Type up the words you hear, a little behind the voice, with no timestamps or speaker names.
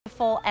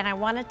beautiful, and I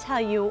want to tell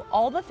you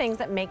all the things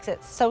that makes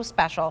it so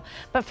special.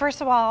 But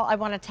first of all, I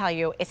want to tell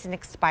you it's an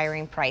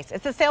expiring price.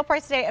 It's a sale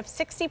price today of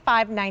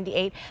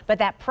 $65.98, but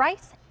that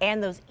price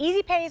and those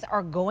easy pays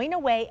are going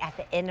away at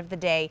the end of the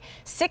day.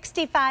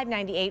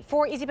 $65.98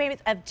 for easy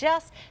payments of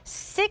just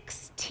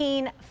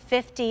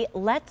 $16.50.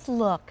 Let's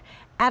look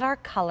at our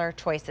color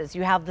choices.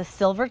 You have the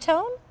silver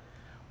tone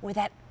with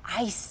that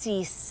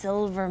icy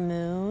silver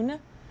moon,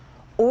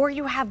 or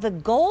you have the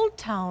gold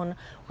tone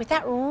with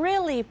that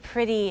really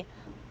pretty,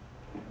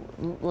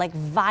 like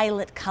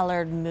violet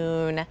colored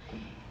moon.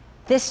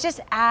 This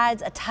just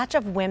adds a touch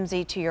of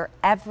whimsy to your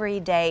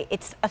everyday.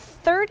 It's a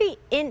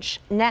 30-inch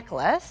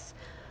necklace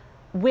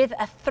with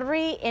a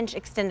 3-inch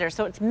extender,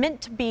 so it's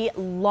meant to be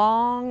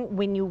long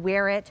when you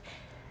wear it.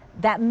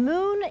 That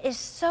moon is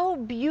so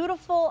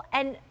beautiful.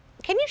 And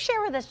can you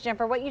share with us,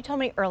 Jennifer, what you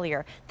told me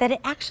earlier, that it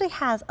actually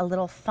has a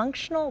little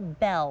functional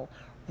bell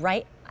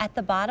right at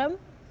the bottom,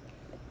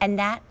 and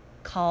that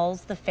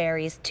calls the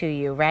fairies to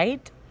you,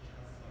 right?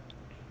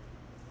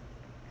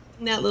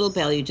 That little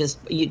bell, you just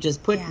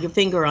put your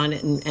finger on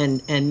it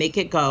and make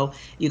it go.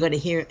 You're going to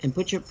hear, and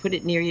put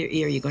it near your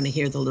ear. You're going to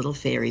hear the little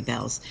fairy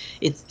bells.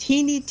 It's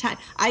teeny tiny.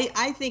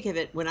 I think of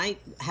it when I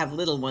have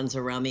little ones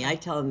around me. I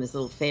tell them there's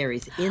little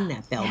fairies in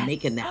that bell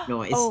making that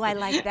noise. Oh, I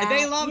like that.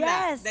 They love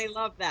that. They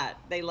love that.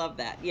 They love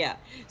that. Yeah.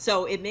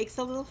 So it makes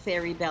a little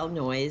fairy bell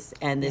noise,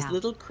 and there's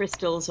little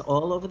crystals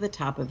all over the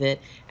top of it,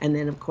 and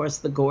then of course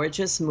the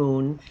gorgeous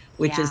moon,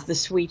 which is the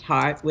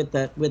sweetheart with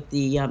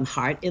the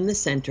heart in the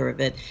center of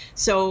it.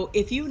 So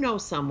if you know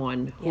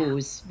someone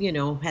who's,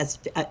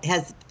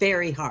 has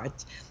fairy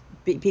hearts,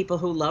 people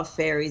who love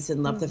fairies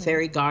and love the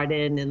fairy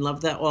garden and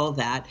love all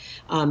that,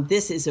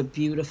 this is a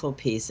beautiful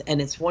piece,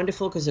 and it's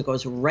wonderful because it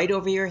goes right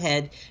over your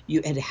head.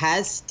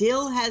 It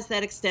still has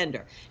that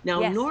extender. Now,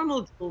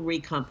 normal jewelry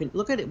company,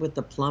 look at it with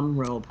the plum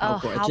robe. How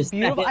gorgeous! How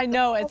beautiful! I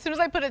know. As soon as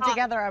I put it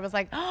together, I was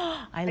like,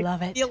 oh, I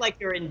love it. I feel like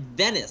you're in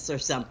Venice or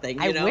something.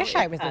 I wish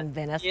I was in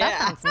Venice.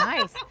 That sounds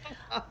nice.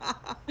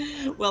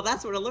 Well,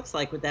 that's what it looks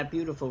like with that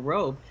beautiful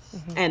robe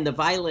and the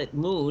violet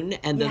moon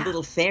and the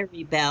little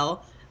fairy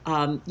bell.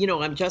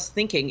 I'm just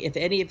thinking, if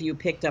any of you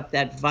picked up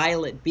that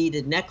violet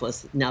beaded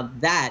necklace, now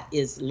that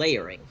is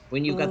layering.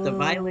 When you've got the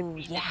violet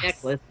beaded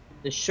necklace,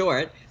 the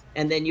short,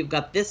 and then you've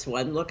got this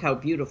one, look how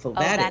beautiful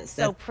that is. That's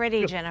so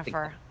pretty,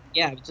 Jennifer.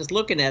 Yeah, I was just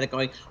looking at it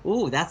going,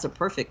 ooh, that's a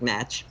perfect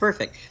match.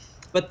 Perfect.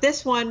 But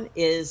this one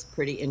is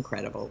pretty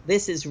incredible.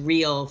 This is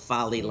real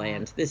Folly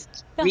land. This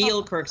is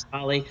real Kirks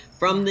Folly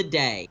from the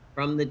day.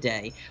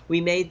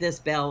 We made this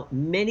bell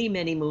many,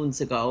 many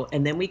moons ago,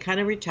 and then we kind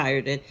of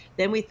retired it.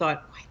 Then we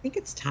thought, I think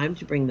it's time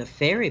to bring the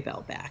fairy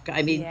bell back.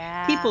 I mean,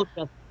 people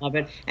just love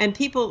it. And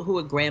people who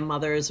are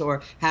grandmothers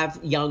or have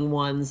young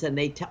ones, and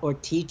or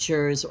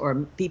teachers or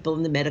people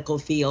in the medical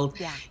field.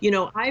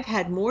 I've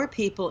had more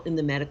people in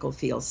the medical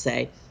field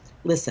say,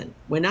 listen,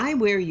 when I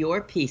wear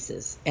your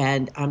pieces,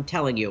 and I'm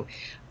telling you,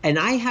 and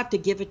I have to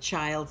give a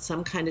child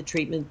some kind of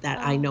treatment that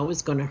I know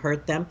is going to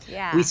hurt them,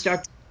 we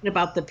start talking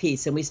about the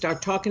piece and we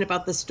start talking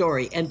about the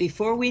story. And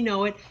before we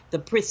know it, the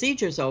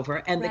procedure's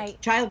over, and the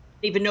child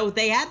didn't even know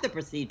they had the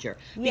procedure.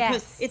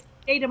 Because it's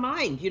state of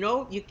mind,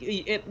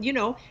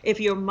 if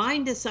your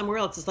mind is somewhere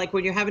else, it's like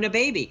when you're having a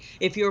baby.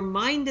 If your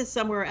mind is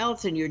somewhere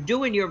else and you're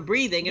doing your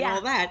breathing and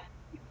all that,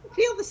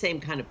 feel the same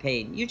kind of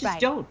pain. You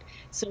just don't.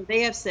 So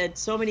they have said,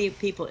 so many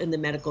people in the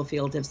medical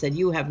field have said,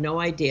 you have no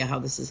idea how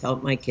this has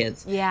helped my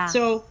kids.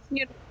 So,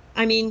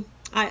 I mean,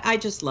 I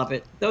just love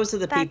it. Those are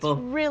the people.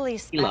 That's really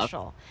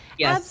special.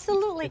 Yes.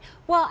 Absolutely.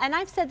 Well, and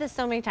I've said this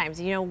so many times,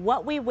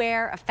 what we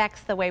wear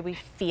affects the way we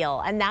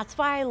feel. And that's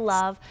why I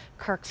love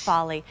Kirks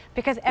Folly,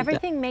 because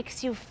everything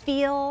makes you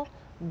feel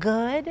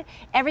good.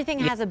 Everything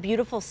has a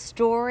beautiful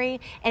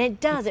story, and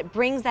it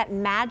brings that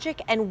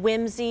magic and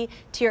whimsy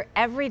to your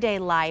everyday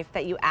life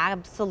that you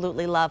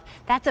absolutely love.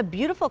 That's a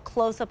beautiful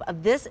close-up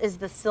of this is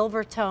the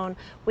silver tone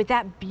with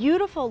that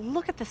beautiful,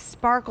 look at the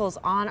sparkles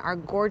on our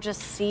gorgeous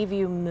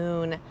Seaview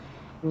moon.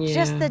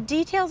 Just the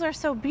details are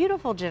so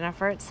beautiful,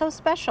 Jennifer. It's so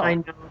special. I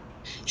know.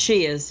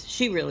 She is.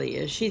 She really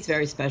is. She's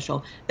very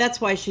special. That's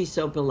why she's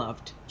so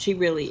beloved. She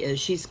really is.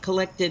 She's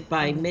collected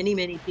by many,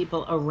 many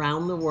people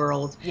around the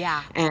world.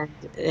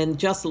 And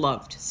just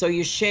loved. So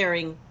you're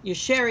sharing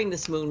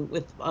this moon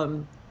with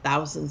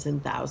thousands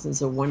and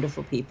thousands of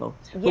wonderful people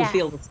who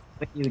feel the same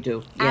way you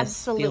do.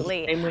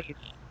 Absolutely. Feel the same way you do.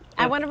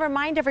 I want to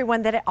remind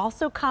everyone that it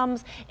also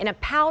comes in a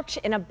pouch,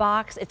 in a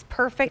box. It's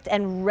perfect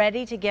and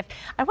ready to gift.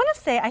 I want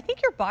to say, I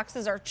think your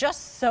boxes are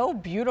just so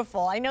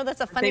beautiful. I know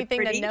that's a funny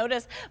thing to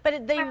notice,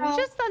 but they've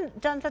just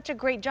done such a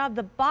great job.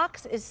 The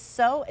box is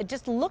it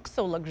just looks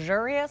so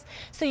luxurious.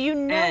 So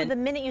the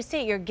minute you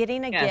see it, you're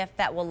getting a gift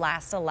that will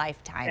last a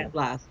lifetime.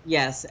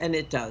 Yes, and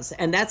it does.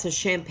 And that's a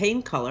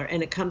champagne color,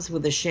 and it comes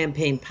with a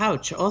champagne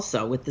pouch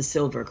also with the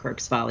silver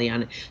Kirks Folly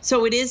on it.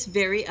 So it is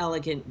very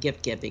elegant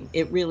gift giving.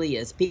 It really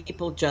is.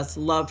 People just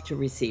love to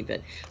receive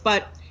it.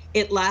 But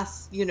it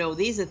lasts,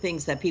 these are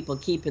things that people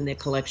keep in their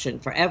collection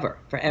forever.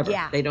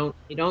 They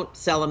don't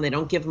sell them, they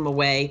don't give them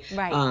away.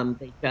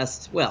 They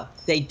just,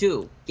 they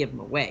do. give them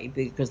away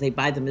because they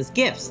buy them as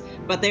gifts,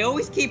 but they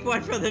always keep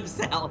one for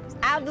themselves.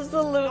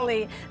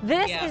 Absolutely.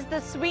 This Yeah. is the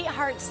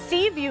Sweetheart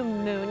Seaview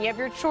moon. You have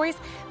your choice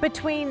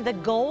between the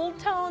gold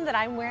tone that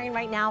I'm wearing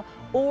right now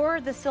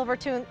or the silver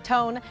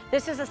tone.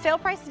 This is a sale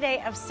price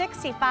today of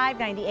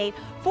 $65.98.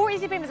 4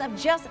 easy payments of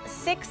just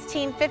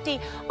 $16.50.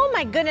 Oh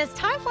my goodness,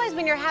 time flies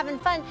when you're having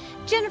fun.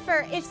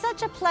 Jennifer, it's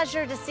such a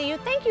pleasure to see you.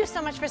 Thank you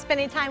so much for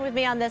spending time with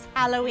me on this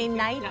Halloween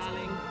night.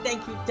 Darling.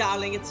 Thank you,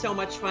 darling. It's so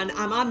much fun.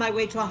 I'm on my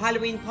way to a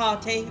Halloween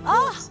party.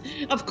 Oh.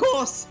 Of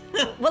course.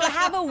 Well,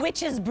 have a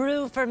witch's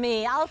brew for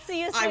me. I'll see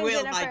you soon, I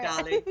will, Jennifer. my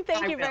darling.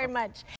 Thank I you very will. much.